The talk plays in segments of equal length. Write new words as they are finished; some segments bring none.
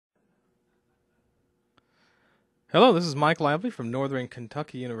Hello, this is Mike Lively from Northern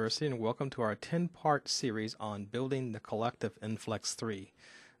Kentucky University, and welcome to our 10-part series on building the collective in Flex 3.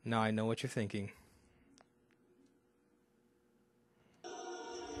 Now I know what you're thinking.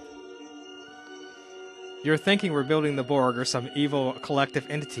 You're thinking we're building the Borg or some evil collective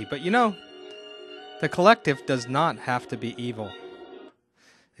entity, but you know, the collective does not have to be evil.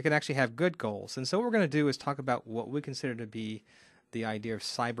 It can actually have good goals. And so what we're going to do is talk about what we consider to be the idea of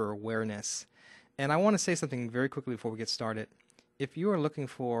cyber awareness. And I want to say something very quickly before we get started. If you are looking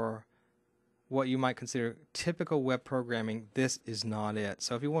for what you might consider typical web programming, this is not it.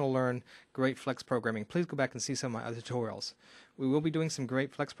 So if you want to learn great flex programming, please go back and see some of my other tutorials. We will be doing some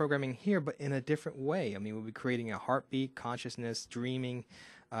great flex programming here, but in a different way. I mean, we'll be creating a heartbeat, consciousness, dreaming.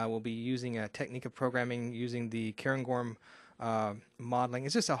 We'll be using a technique of programming using the Cairngorm modeling.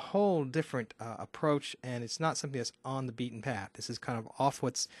 It's just a whole different approach, and it's not something that's on the beaten path. This is kind of off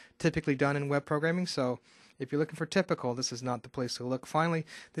what's typically done in web programming. So if you're looking for typical, this is not the place to look. Finally,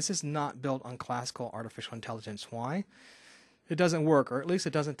 this is not built on classical artificial intelligence. Why? It doesn't work, or at least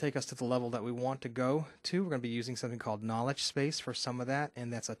it doesn't take us to the level that we want to go to. We're going to be using something called knowledge space for some of that,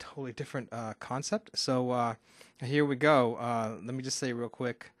 and that's a totally different concept. So here we go. Let me just say real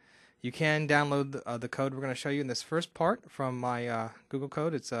quick, you can download the code we're going to show you in this first part from my Google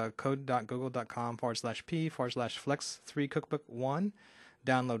code. It's code.google.com/p/flex3cookbook1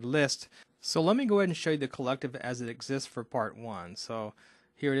 download list. So let me go ahead and show you the collective as it exists for part 1. So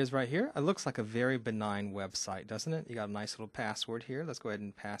here it is right here. It looks like a very benign website, doesn't it? You got a nice little password here. Let's go ahead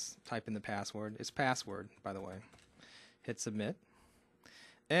and type in the password. It's password, by the way. Hit submit.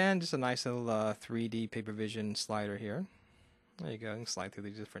 And just a nice little 3D paper vision slider here. There you go. You can slide through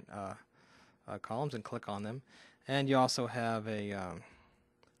these different columns and click on them. And you also have a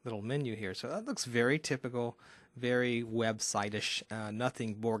little menu here. So that looks very typical, very website-ish,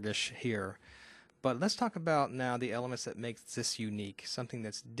 nothing Borgish here. But let's talk about now the elements that makes this unique, something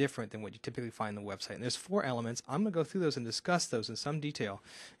that's different than what you typically find on the website. And there's 4 elements. I'm going to go through those and discuss those in some detail,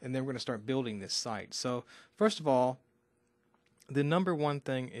 and then we're going to start building this site. So first of all, the number one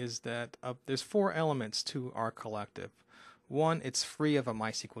thing is that there's 4 elements to our collective. 1, it's free of a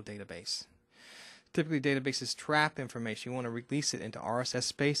MySQL database. Typically, databases trap information. You want to release it into RSS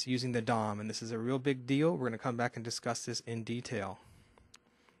space using the DOM, and this is a real big deal. We're going to come back and discuss this in detail.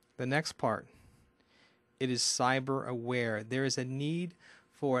 The next part, it is cyber aware. There is a need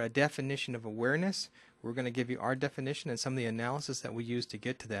for a definition of awareness. We're going to give you our definition and some of the analysis that we use to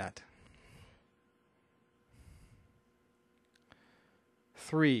get to that.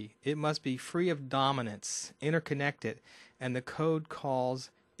 3, it must be free of dominance, interconnected, and the code calls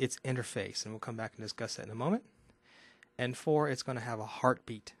its interface, and we'll come back and discuss that in a moment. And 4, it's going to have a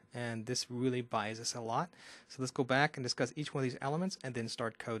heartbeat, and this really buys us a lot. So let's go back and discuss each one of these elements and then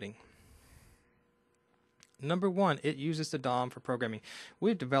start coding. Number 1, it uses the DOM for programming.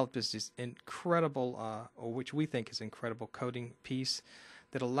 We've developed this incredible, or which we think is incredible coding piece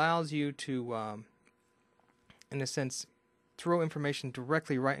that allows you to, in a sense, throw information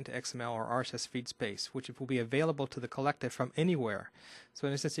directly right into XML or RSS feed space, which will be available to the collective from anywhere. So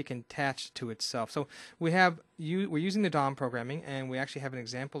in a sense, it can attach to itself. So we're using the DOM programming, and we actually have an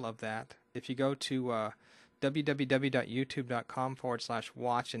example of that. If you go to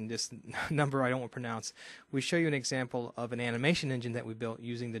www.youtube.com/watch, and this number I don't want to pronounce, we show you an example of an animation engine that we built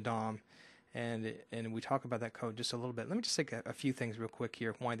using the DOM. And we talk about that code just a little bit. Let me just take a few things real quick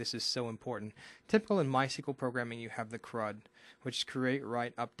here, why this is so important. Typical in MySQL programming, you have the CRUD, which is create,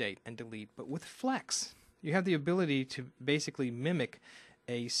 write, update, and delete. But with Flex, you have the ability to basically mimic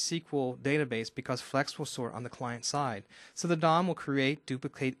a SQL database because Flex will sort on the client side. So the DOM will create,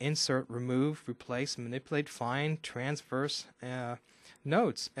 duplicate, insert, remove, replace, manipulate, find, transverse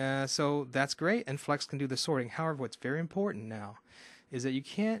nodes. So that's great, and Flex can do the sorting. However, what's very important now is that you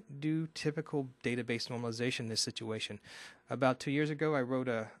can't do typical database normalization in this situation. About 2 years ago, I wrote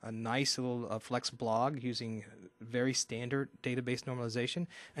a nice little Flex blog using very standard database normalization,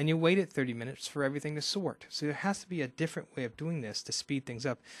 and you waited 30 minutes for everything to sort. So there has to be a different way of doing this to speed things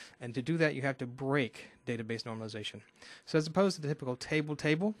up, and to do that, you have to break database normalization. So as opposed to the typical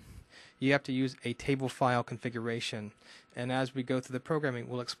table, you have to use a table file configuration. And as we go through the programming,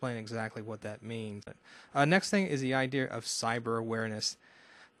 we'll explain exactly what that means. Next thing is the idea of cyber awareness.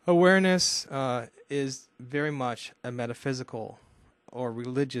 Awareness is very much a metaphysical or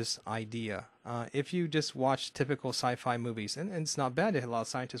religious idea. If you just watch typical sci-fi movies, and it's not bad, a lot of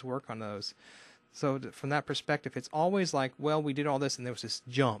scientists work on those. So from that perspective, it's always like, well, we did all this, and there was this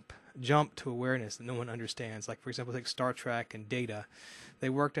jump to awareness that no one understands. Like, for example, take Star Trek and Data. They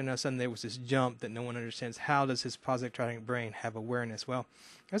worked, and all of a sudden there was this jump that no one understands. How does his positronic brain have awareness? Well,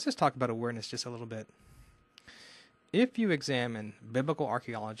 let's just talk about awareness just a little bit. If you examine biblical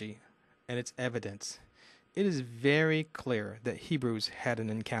archaeology and its evidence, it is very clear that Hebrews had an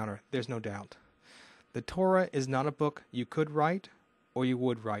encounter. There's no doubt. The Torah is not a book you could write or you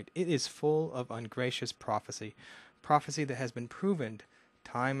would write. It is full of ungracious prophecy, prophecy that has been proven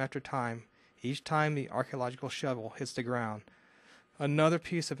time after time. Each time the archaeological shovel hits the ground, another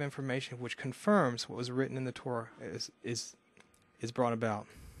piece of information which confirms what was written in the Torah is brought about.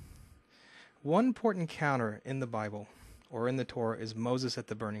 One important encounter in the Bible or in the Torah is Moses at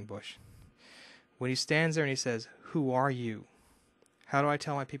the burning bush. When he stands there and he says, "Who are you? How do I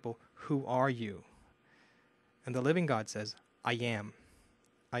tell my people, who are you?" And the living God says, "I am.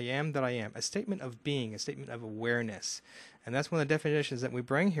 I am that I am." A statement of being, a statement of awareness. And that's one of the definitions that we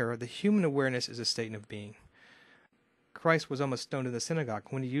bring here. The human awareness is a state of being. Christ was almost stoned in the synagogue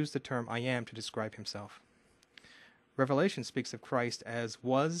when he used the term "I am" to describe himself. Revelation speaks of Christ as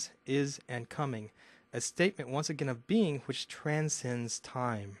was, is, and coming, a statement once again of being which transcends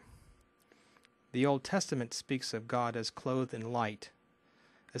time. The Old Testament speaks of God as clothed in light,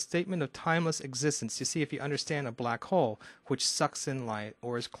 a statement of timeless existence. You see, if you understand a black hole which sucks in light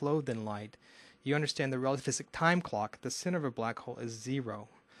or is clothed in light, you understand the relativistic time clock. The center of a black hole is 0.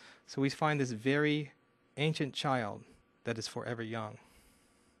 So we find this very ancient child that is forever young.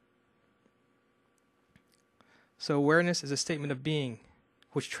 So awareness is a statement of being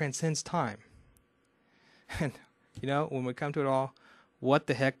which transcends time. And, when we come to it all, what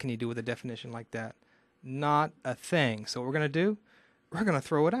the heck can you do with a definition like that? Not a thing. So what we're going to do, we're going to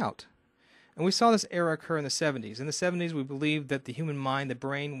throw it out. And we saw this era occur in the 70s. In the 70s, we believed that the human mind, the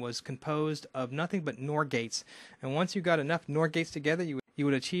brain, was composed of nothing but NOR gates. And once you got enough NOR gates together, you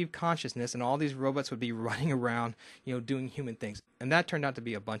would achieve consciousness, and all these robots would be running around, doing human things. And that turned out to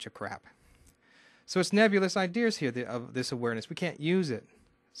be a bunch of crap. So it's nebulous ideas here of this awareness. We can't use it.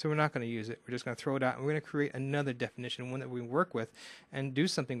 So we're not going to use it. We're just going to throw it out, and we're going to create another definition, one that we work with and do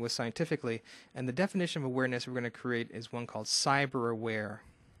something with scientifically. And the definition of awareness we're going to create is one called cyber aware.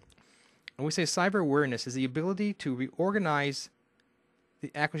 And we say cyber awareness is the ability to reorganize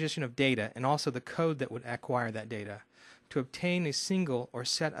the acquisition of data and also the code that would acquire that data to obtain a single or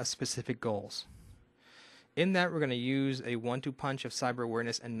set of specific goals. In that, we're going to use a 1-2 punch of cyber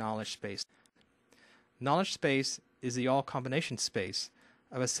awareness and knowledge space. Knowledge space is the all combination space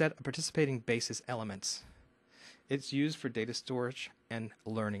of a set of participating basis elements. It's used for data storage and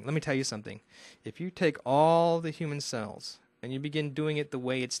learning. Let me tell you something. If you take all the human cells and you begin doing it the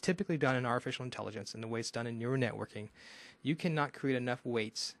way it's typically done in artificial intelligence and the way it's done in neural networking, you cannot create enough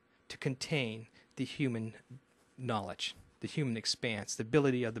weights to contain the human knowledge, the human expanse, the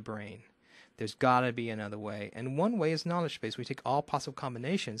ability of the brain. There's got to be another way. And one way is knowledge space. We take all possible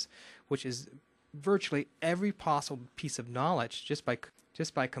combinations, which is virtually every possible piece of knowledge just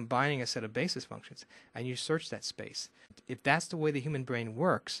by combining a set of basis functions, and you search that space. If that's the way the human brain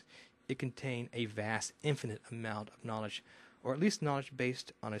works, it contains a vast, infinite amount of knowledge, or at least knowledge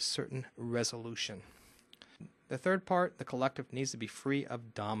based on a certain resolution. The third part, the collective, needs to be free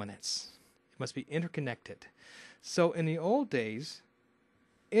of dominance. It must be interconnected. So in the old days,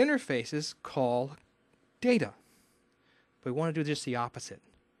 interfaces call data. But we want to do just the opposite.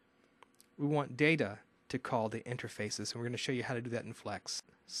 We want data to call the interfaces, and we're going to show you how to do that in Flex.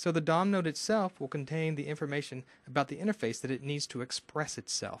 So the DOM node itself will contain the information about the interface that it needs to express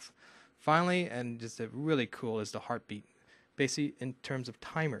itself. Finally, and just really cool, is the heartbeat, basically in terms of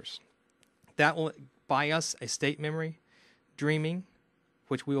timers. That will buy us a state memory, dreaming,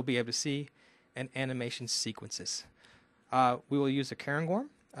 which we will be able to see, and animation sequences. We will use a Cairngorm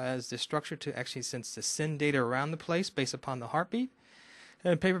as the structure to actually send data around the place based upon the heartbeat.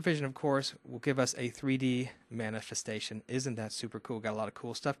 And Paper Vision, of course, will give us a 3D manifestation. Isn't that super cool? Got a lot of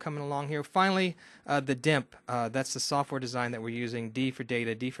cool stuff coming along here. Finally, the DIMP. That's the software design that we're using. D for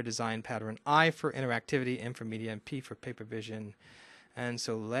data, D for design pattern, I for interactivity, M for media, and P for Paper Vision. And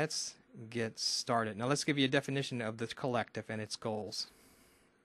so let's get started. Now let's give you a definition of the collective and its goals.